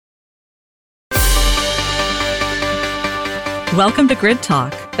Welcome to Grid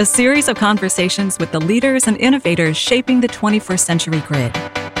Talk, a series of conversations with the leaders and innovators shaping the 21st century grid.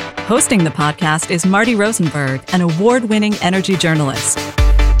 Hosting the podcast is Marty Rosenberg, an award-winning energy journalist.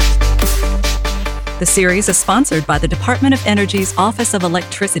 The series is sponsored by the Department of Energy's Office of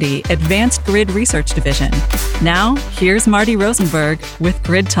Electricity Advanced Grid Research Division. Now, here's Marty Rosenberg with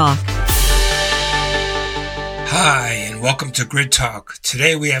Grid Talk. Hi, and welcome to Grid Talk.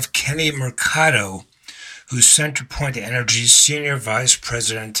 Today we have Kenny Mercado, who's CenterPoint Energy's Senior Vice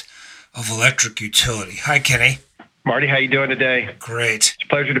President of Electric Utility. Hi, Kenny. Marty, how you doing today? Great. It's a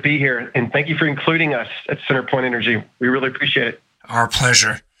pleasure to be here, and thank you for including us at CenterPoint Energy. We really appreciate it. Our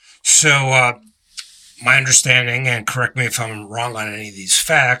pleasure. So, my understanding, and correct me if I'm wrong on any of these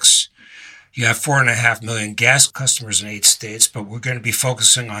facts, you have 4.5 million gas customers in 8 states, but we're going to be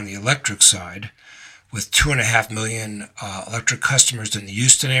focusing on the electric side with 2.5 million electric customers in the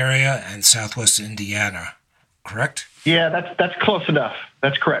Houston area and Southwest Indiana. Correct? Yeah, that's close enough.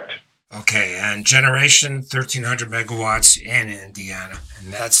 That's correct. Okay, and generation, 1,300 megawatts in Indiana,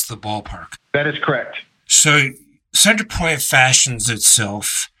 and that's the ballpark. That is correct. So CenterPoint fashions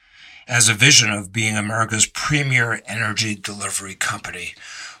itself as a vision of being America's premier energy delivery company.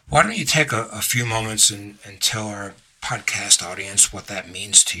 Why don't you take a few moments and tell our podcast audience what that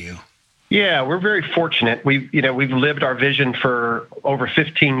means to you? Yeah, we're very fortunate. We've lived our vision for over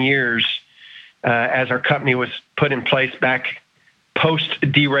 15 years as our company was put in place back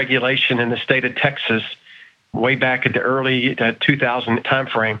post-deregulation in the state of Texas, way back at the early 2000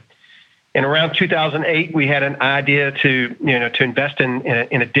 timeframe. And around 2008, we had an idea to invest in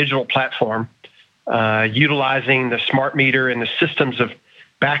a digital platform, utilizing the smart meter and the systems of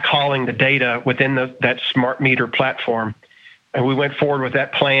backhauling the data within that smart meter platform. And we went forward with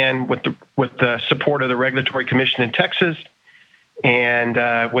that plan with the support of the Regulatory Commission in Texas and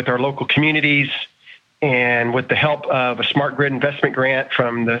with our local communities and with the help of a smart grid investment grant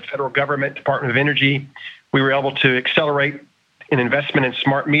from the federal government, Department of Energy. We were able to accelerate an investment in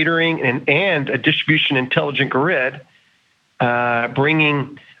smart metering and a distribution intelligent grid,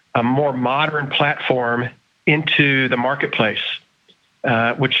 bringing a more modern platform into the marketplace,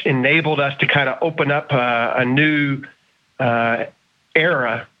 which enabled us to kind of open up a new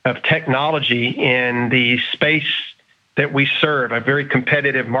era of technology in the space that we serve, a very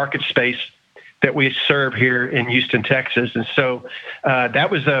competitive market space that we serve here in Houston, Texas. And so that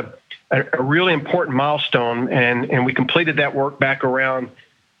was a really important milestone, and we completed that work back around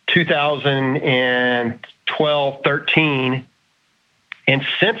 2012, 13. And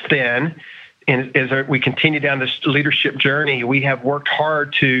since then, as we continue down this leadership journey, we have worked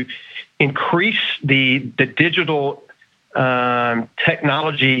hard to increase the digital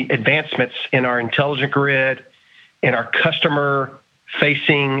technology advancements in our intelligent grid, in our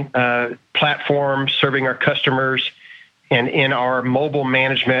customer-facing platforms, serving our customers, and in our mobile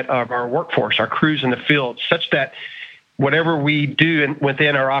management of our workforce, our crews in the field, such that whatever we do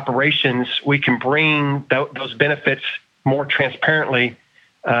within our operations, we can bring those benefits more transparently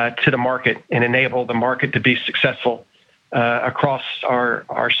to the market and enable the market to be successful across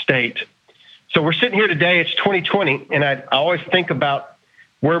our state. So we're sitting here today, it's 2020, and I always think about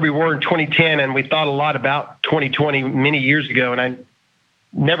where we were in 2010, and we thought a lot about 2020 many years ago, and I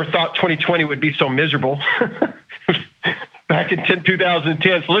never thought 2020 would be so miserable back in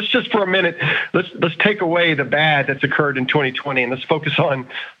 2010. So let's just for a minute, let's take away the bad that's occurred in 2020, and let's focus on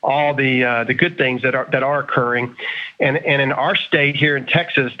all the good things that are occurring. And in our state here in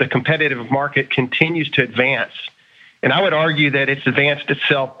Texas, the competitive market continues to advance, and I would argue that it's advanced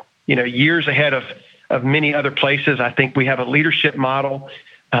itself years ahead of many other places. I think we have a leadership model,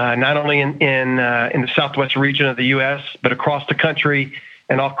 not only in the Southwest region of the U.S., but across the country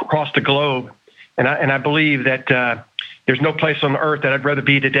and all across the globe. And I believe that there's no place on earth that I'd rather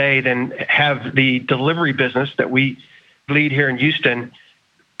be today than have the delivery business that we lead here in Houston,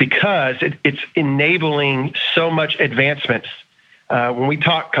 because it's enabling so much advancements. When we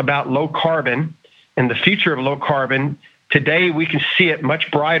talk about low carbon and the future of low carbon, today we can see it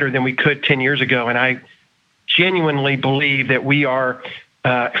much brighter than we could 10 years ago. And I genuinely believe that we are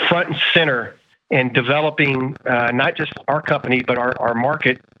front and center in developing not just our company, but our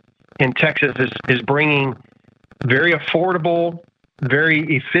market in Texas is bringing very affordable,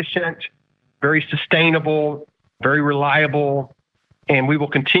 very efficient, very sustainable, very reliable, and we will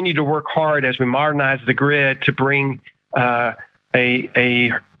continue to work hard as we modernize the grid to bring a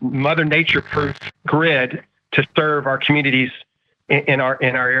Mother Nature-proof grid to serve our communities in our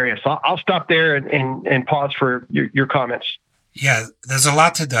area. So I'll stop there and pause for your comments. Yeah, there's a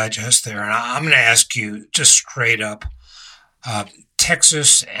lot to digest there, and I'm going to ask you just straight up.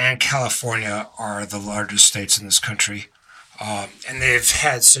 Texas and California are the largest states in this country. And they've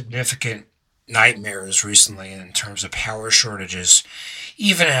had significant nightmares recently in terms of power shortages,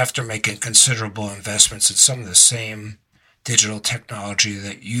 even after making considerable investments in some of the same digital technology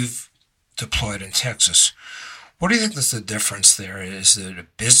that you've deployed in Texas. What do you think is the difference there? Is it a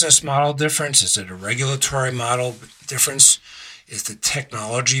business model difference? Is it a regulatory model difference? Is the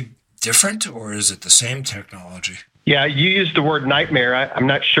technology different, or is it the same technology? Yeah, you used the word nightmare. I'm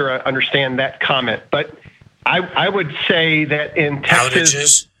not sure I understand that comment, but I would say that in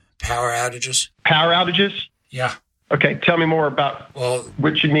Texas... Power outages? Power outages? Yeah. Okay, tell me more about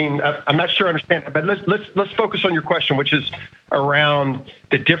what you mean. I'm not sure I understand, but let's focus on your question, which is around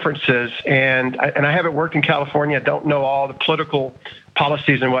the differences. And I haven't worked in California. I don't know all the political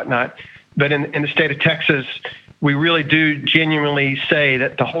policies and whatnot. But in the state of Texas, we really do genuinely say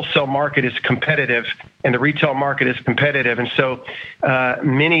that the wholesale market is competitive and the retail market is competitive. And so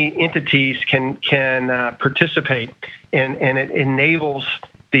many entities can participate, and it enables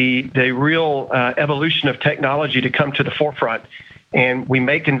the real evolution of technology to come to the forefront. And we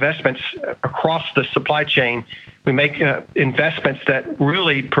make investments across the supply chain. We make investments that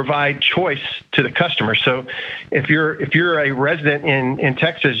really provide choice to the customer. So if you're a resident in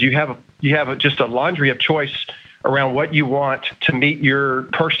Texas, you have just a laundry of choice around what you want to meet your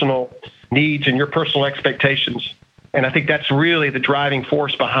personal needs and your personal expectations. And I think that's really the driving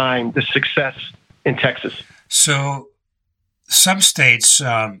force behind the success in Texas. So some states,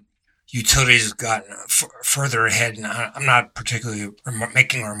 utilities have gotten further ahead, and I'm not particularly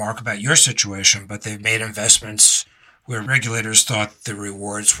making a remark about your situation, but they've made investments where regulators thought the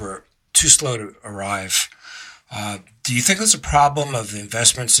rewards were too slow to arrive. Do you think there's a problem of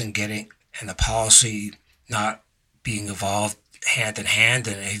investments and the policy not being evolved hand in hand,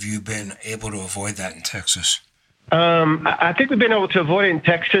 and have you been able to avoid that in Texas? I think we've been able to avoid it in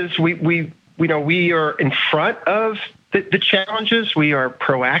Texas. We are in front of the challenges. We are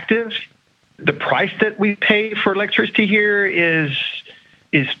proactive. The price that we pay for electricity here is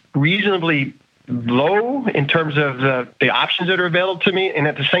reasonably low in terms of the options that are available to me, and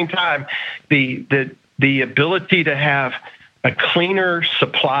at the same time, the ability to have a cleaner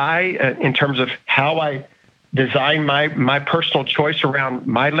supply in terms of how I design my personal choice around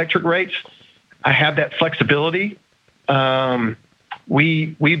my electric rates. I have that flexibility.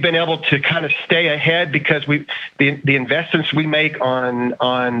 We've been able to kind of stay ahead because the investments we make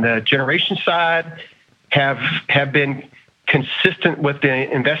on the generation side have been consistent with the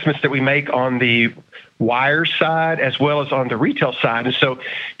investments that we make on the wire side as well as on the retail side. And so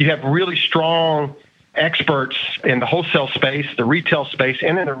you have really strong experts in the wholesale space, the retail space,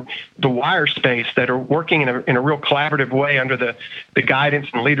 and in the wire space that are working in a real collaborative way under the guidance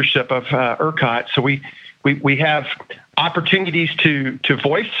and leadership of ERCOT. So we have opportunities to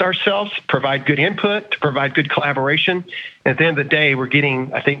voice ourselves, provide good input, to provide good collaboration. And at the end of the day, we're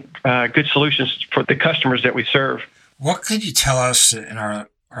getting, I think, good solutions for the customers that we serve. What could you tell us and our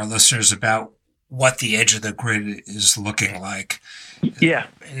listeners about what the edge of the grid is looking like? Yeah.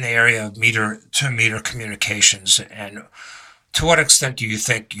 In the area of meter-to-meter communications, and to what extent do you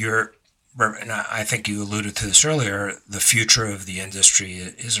think and I think you alluded to this earlier, the future of the industry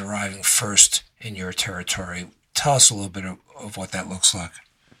is arriving first in your territory? Tell us a little bit of what that looks like.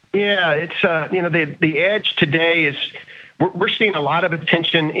 Yeah, it's the edge today is we're seeing a lot of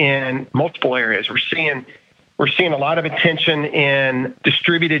attention in multiple areas. We're seeing a lot of attention in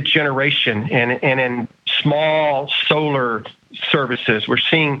distributed generation and in small solar services. We're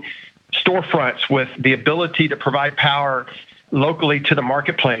seeing storefronts with the ability to provide power locally to the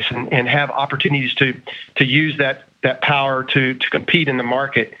marketplace and have opportunities to use that power to compete in the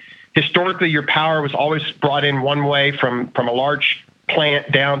market. Historically, your power was always brought in one way from a large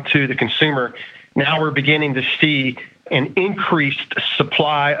plant down to the consumer. Now we're beginning to see an increased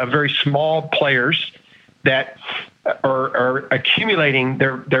supply of very small players that are accumulating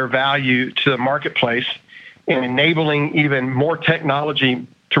their value to the marketplace and enabling even more technology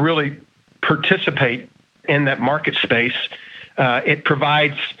to really participate in that market space. It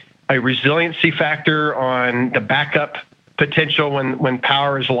provides a resiliency factor on the backup potential when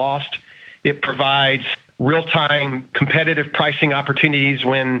power is lost. It provides real-time competitive pricing opportunities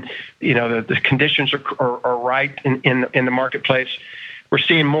when the conditions are right in the marketplace. We're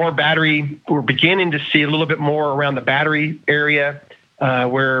seeing more battery. We're beginning to see a little bit more around the battery area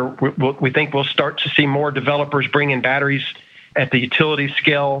where we think we'll start to see more developers bring in batteries at the utility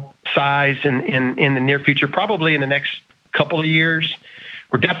scale size in the near future, probably in the next couple of years.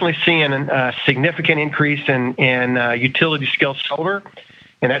 We're definitely seeing a significant increase in utility scale solar,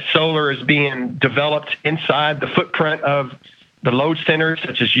 and that solar is being developed inside the footprint of the load centers,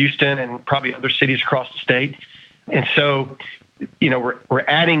 such as Houston and probably other cities across the state. And so, we're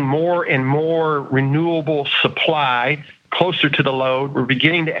adding more and more renewable supply closer to the load. We're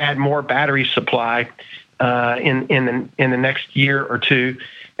beginning to add more battery supply in the next year or two.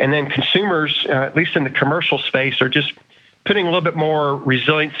 And then consumers, at least in the commercial space, are just putting a little bit more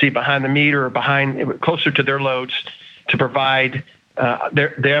resiliency behind the meter or closer to their loads to provide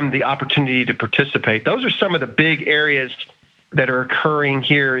them the opportunity to participate. Those are some of the big areas that are occurring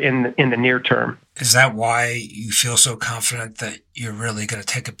here in the near term. Is that why you feel so confident that you're really going to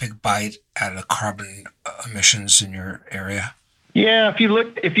take a big bite out of carbon emissions in your area? Yeah,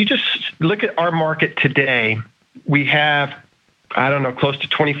 if you just look at our market today, we have, close to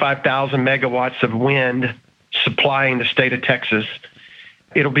 25,000 megawatts of wind supplying the state of Texas.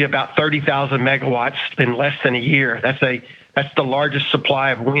 It'll be about 30,000 megawatts in less than a year. That's the largest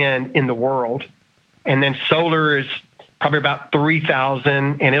supply of wind in the world. And then solar is probably about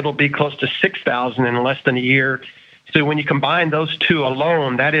 3,000, and it'll be close to 6,000 in less than a year. So when you combine those two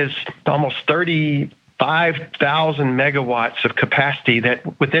alone, that is almost 35,000 megawatts of capacity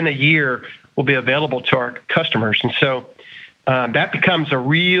that within a year will be available to our customers. And so that becomes a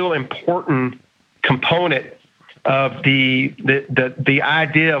real important component of the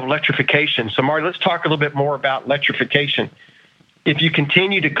idea of electrification. So, Marty, let's talk a little bit more about electrification. If you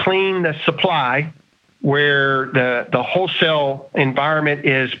continue to clean the supply, where the wholesale environment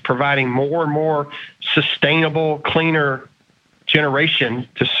is providing more and more sustainable, cleaner generation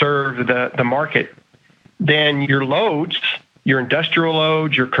to serve the market, then your loads, your industrial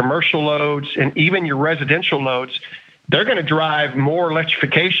loads, your commercial loads, and even your residential loads, they're going to drive more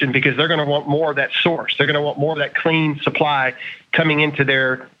electrification because they're going to want more of that source. They're going to want more of that clean supply coming into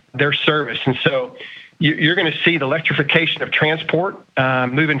their service. And so you're going to see the electrification of transport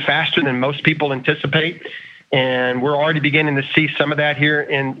moving faster than most people anticipate. And we're already beginning to see some of that here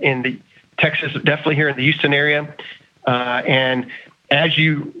in the Texas, definitely here in the Houston area. And as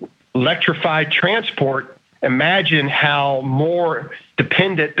you electrify transport, imagine how more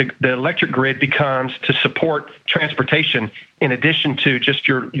dependent the electric grid becomes to support transportation in addition to just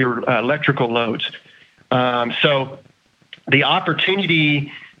your electrical loads. So the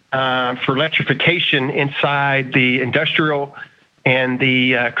opportunity for electrification inside the industrial and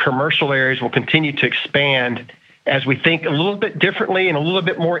the commercial areas will continue to expand as we think a little bit differently and a little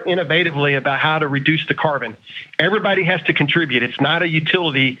bit more innovatively about how to reduce the carbon. Everybody has to contribute. It's not a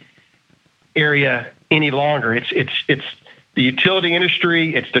utility area any longer. It's the utility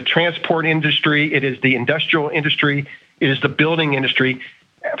industry, it's the transport industry, it is the industrial industry, it is the building industry.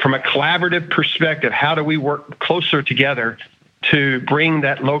 From a collaborative perspective, how do we work closer together to bring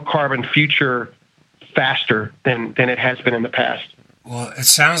that low carbon future faster than it has been in the past? Well, it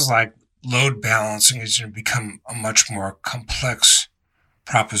sounds like load balancing is going to become a much more complex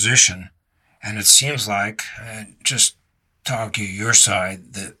proposition. And it seems like, just to argue your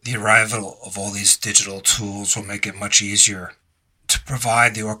side, that the arrival of all these digital tools will make it much easier to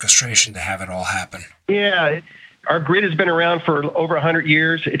provide the orchestration to have it all happen. Yeah, our grid has been around for over 100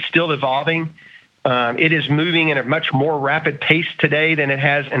 years. It's still evolving. It is moving at a much more rapid pace today than it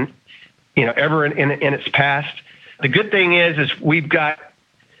has ever in its past. The good thing is we've got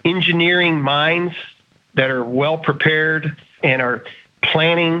engineering minds that are well prepared and are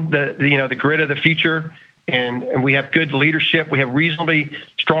planning the grid of the future. And we have good leadership. We have reasonably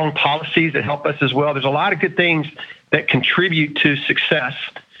strong policies that help us as well. There's a lot of good things that contribute to success.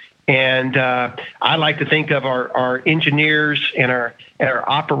 And I like to think of our engineers and our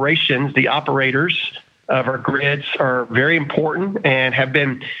operations, the operators of our grids are very important and have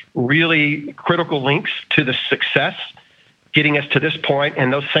been really critical links to the success getting us to this point.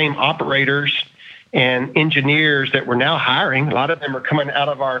 And those same operators and engineers that we're now hiring, a lot of them are coming out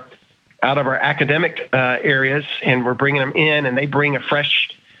of our academic areas, and we're bringing them in, and they bring a fresh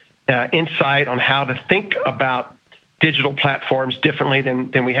insight on how to think about digital platforms differently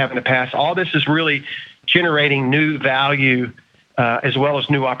than we have in the past. All this is really generating new value as well as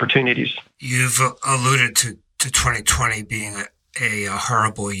new opportunities. You've alluded to 2020 being a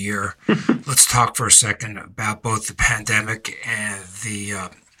horrible year. Let's talk for a second about both the pandemic and the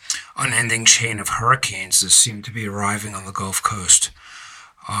unending chain of hurricanes that seem to be arriving on the Gulf Coast.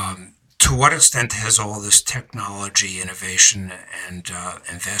 To what extent has all this technology, innovation, and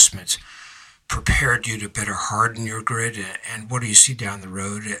investment prepared you to better harden your grid? And what do you see down the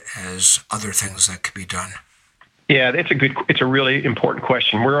road as other things that could be done? Yeah, it's a really important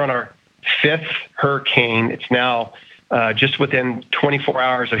question. We're on our fifth hurricane. It's now just within 24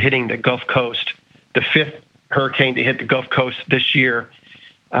 hours of hitting the Gulf Coast, the fifth hurricane to hit the Gulf Coast this year.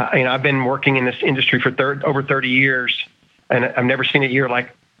 I've been working in this industry for over 30 years, and I've never seen a year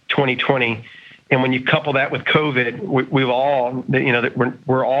like 2020. And when you couple that with COVID, we've all,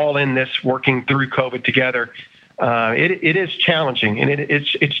 we're all in this working through COVID together. It is challenging and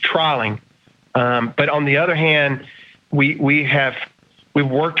it's trialing. But on the other hand, we've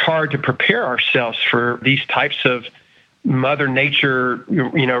worked hard to prepare ourselves for these types of Mother Nature,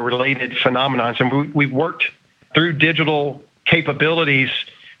 related phenomena. And we've worked through digital capabilities.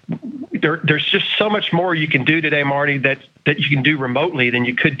 There's just so much more you can do today, Marty, that you can do remotely than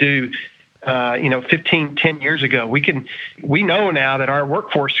you could do 10 years ago. We know now that our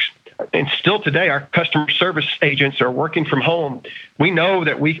workforce, and still today, our customer service agents are working from home. We know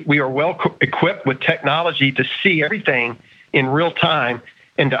that we are well equipped with technology to see everything in real time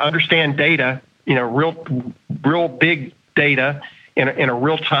and to understand data, real big data in a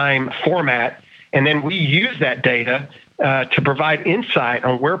real time format. And then we use that data to provide insight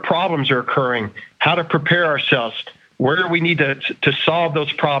on where problems are occurring, how to prepare ourselves, where we need to solve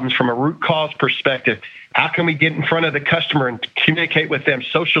those problems from a root cause perspective. How can we get in front of the customer and communicate with them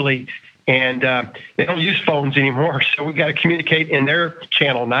socially? And they don't use phones anymore, so we've got to communicate in their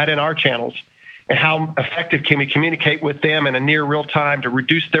channel, not in our channels. And how effective can we communicate with them in a near real time to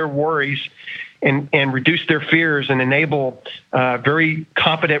reduce their worries and reduce their fears and enable very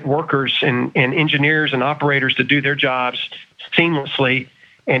competent workers and engineers and operators to do their jobs seamlessly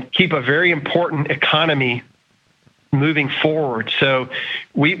and keep a very important economy moving forward. So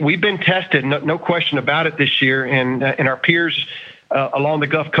we've been tested, no question about it this year, and our peers along the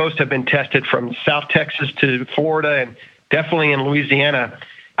Gulf Coast have been tested from South Texas to Florida and definitely in Louisiana.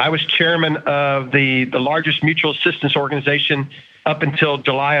 I was chairman of the largest mutual assistance organization up until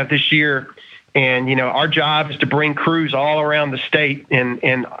July of this year. And, our job is to bring crews all around the state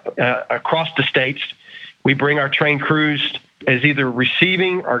and across the states. We bring our trained crews as either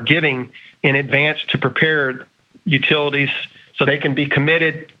receiving or giving in advance to prepare utilities so they can be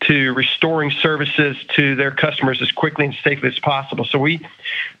committed to restoring services to their customers as quickly and safely as possible. So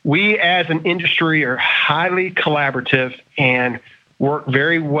we as an industry are highly collaborative and work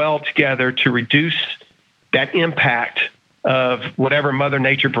very well together to reduce that impact of whatever Mother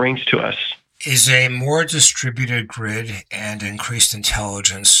Nature brings to us. Is a more distributed grid and increased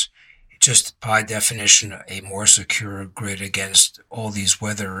intelligence, just by definition, a more secure grid against all these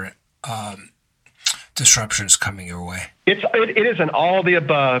weather disruptions coming your way? It is an all the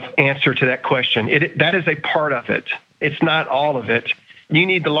above answer to that question. That is a part of it. It's not all of it. You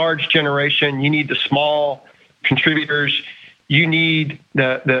need the large generation. You need the small contributors. You need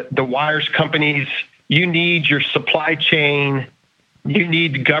the wires companies. You need your supply chain. You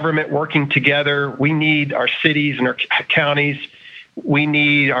need government working together. We need our cities and our counties. We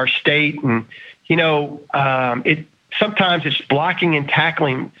need our state. And, sometimes it's blocking and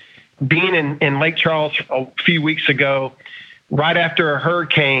tackling. Being in Lake Charles a few weeks ago, right after a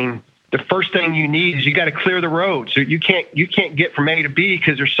hurricane, the first thing you need is you got to clear the roads. So you can't get from A to B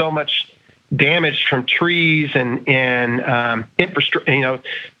because there's so much damage from trees and infrastructure,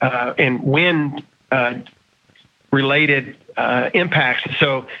 and wind related impacts.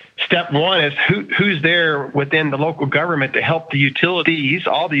 So step one is who's there within the local government to help the utilities,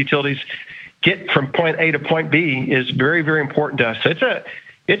 all the utilities, get from point A to point B is very, very important to us. So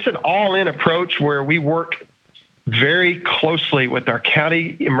it's an all-in approach where we work very closely with our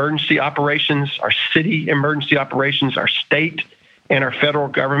county emergency operations, our city emergency operations, our state and our federal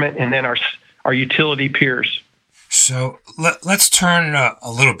government, and then our utility peers. So let's turn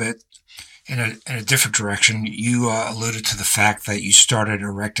a little bit in a different direction. You alluded to the fact that you started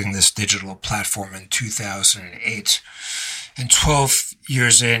erecting this digital platform in 2008. And 12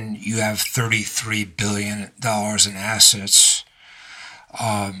 years in, you have $33 billion in assets.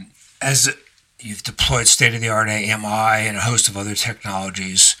 As you've deployed state-of-the-art AMI and a host of other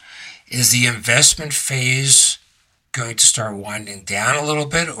technologies, is the investment phase going to start winding down a little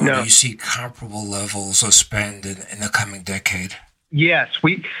bit, or do you see comparable levels of spend in the coming decade? Yes,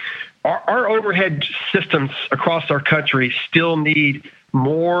 our overhead systems across our country still need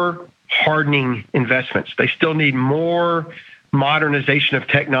more hardening investments. They still need more modernization of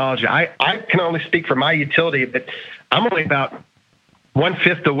technology. I can only speak for my utility, but I'm only about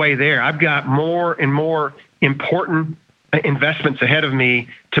 1/5 the way there. I've got more and more important investments ahead of me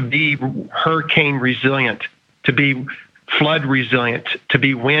to be hurricane resilient, to be flood resilient, to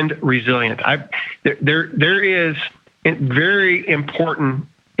be wind resilient. There is very important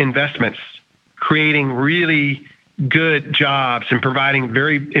investments creating really good jobs and providing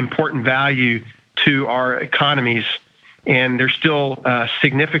very important value to our economies. And there's still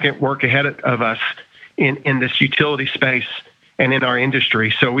significant work ahead of us in this utility space and in our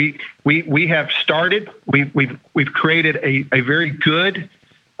industry. So we have started. We've created a very good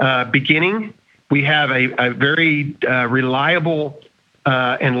beginning, We have a very reliable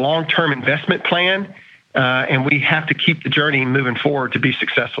and long-term investment plan, and we have to keep the journey moving forward to be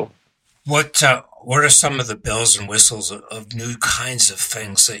successful. What are some of the bells and whistles of new kinds of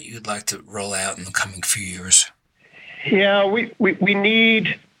things that you'd like to roll out in the coming few years? Yeah, we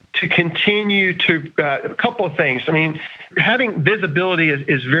need to continue to a couple of things. I mean, having visibility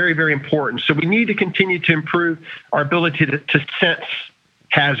is very, very important. So we need to continue to improve our ability to sense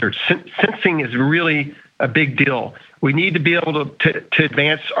hazards. Sensing is really a big deal. We need to be able to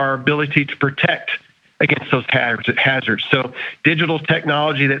advance our ability to protect against those hazards. So digital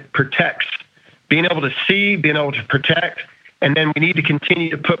technology that protects, being able to see, being able to protect, and then we need to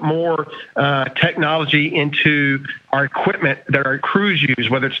continue to put more technology into our equipment that our crews use,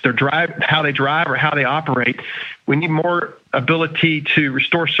 whether it's their drive, how they drive, or how they operate. We need more ability to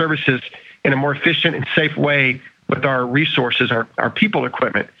restore services in a more efficient and safe way with our resources, our people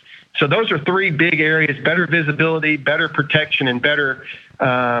equipment. So those are three big areas: better visibility, better protection, and better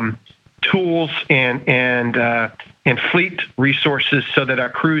tools and fleet resources so that our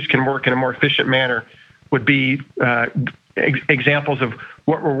crews can work in a more efficient manner would be examples of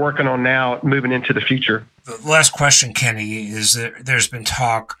what we're working on now moving into the future. The last question, Kenny, is that there have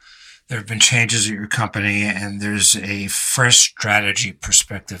been changes at your company, and there's a fresh strategy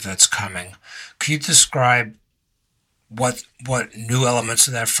perspective that's coming. Can you describe what new elements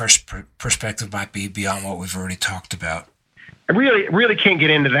of that fresh perspective might be beyond what we've already talked about? I really can't get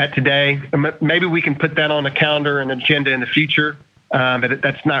into that today. Maybe we can put that on the calendar and agenda in the future, but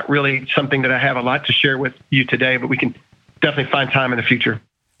that's not really something that I have a lot to share with you today, but we can definitely find time in the future.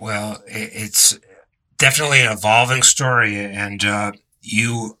 Well, it's definitely an evolving story, and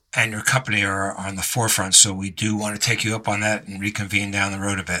you and your company are on the forefront, so we do want to take you up on that and reconvene down the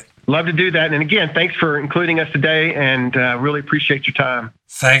road a bit. Love to do that. And again, thanks for including us today, and really appreciate your time.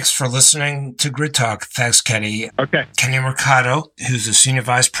 Thanks for listening to Grid Talk. Thanks, Kenny. Okay. Kenny Mercado, who's the Senior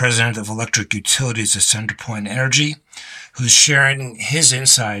Vice President of Electric Utilities at CenterPoint Energy, who's sharing his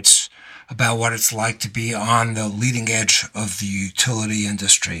insights about what it's like to be on the leading edge of the utility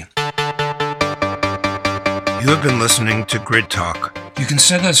industry. You have been listening to Grid Talk. You can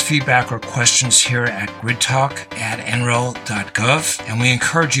send us feedback or questions here at gridtalk@nrel.gov, and we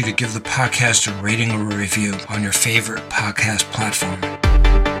encourage you to give the podcast a rating or a review on your favorite podcast platform.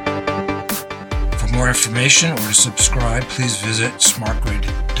 For more information or to subscribe, please visit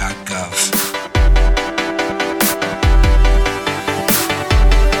smartgrid.gov.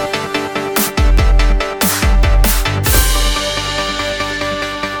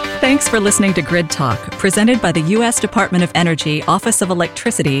 Thanks for listening to Grid Talk, presented by the U.S. Department of Energy, Office of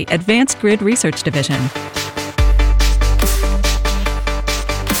Electricity, Advanced Grid Research Division.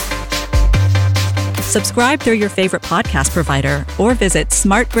 Subscribe through your favorite podcast provider or visit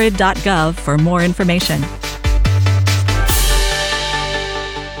smartgrid.gov for more information.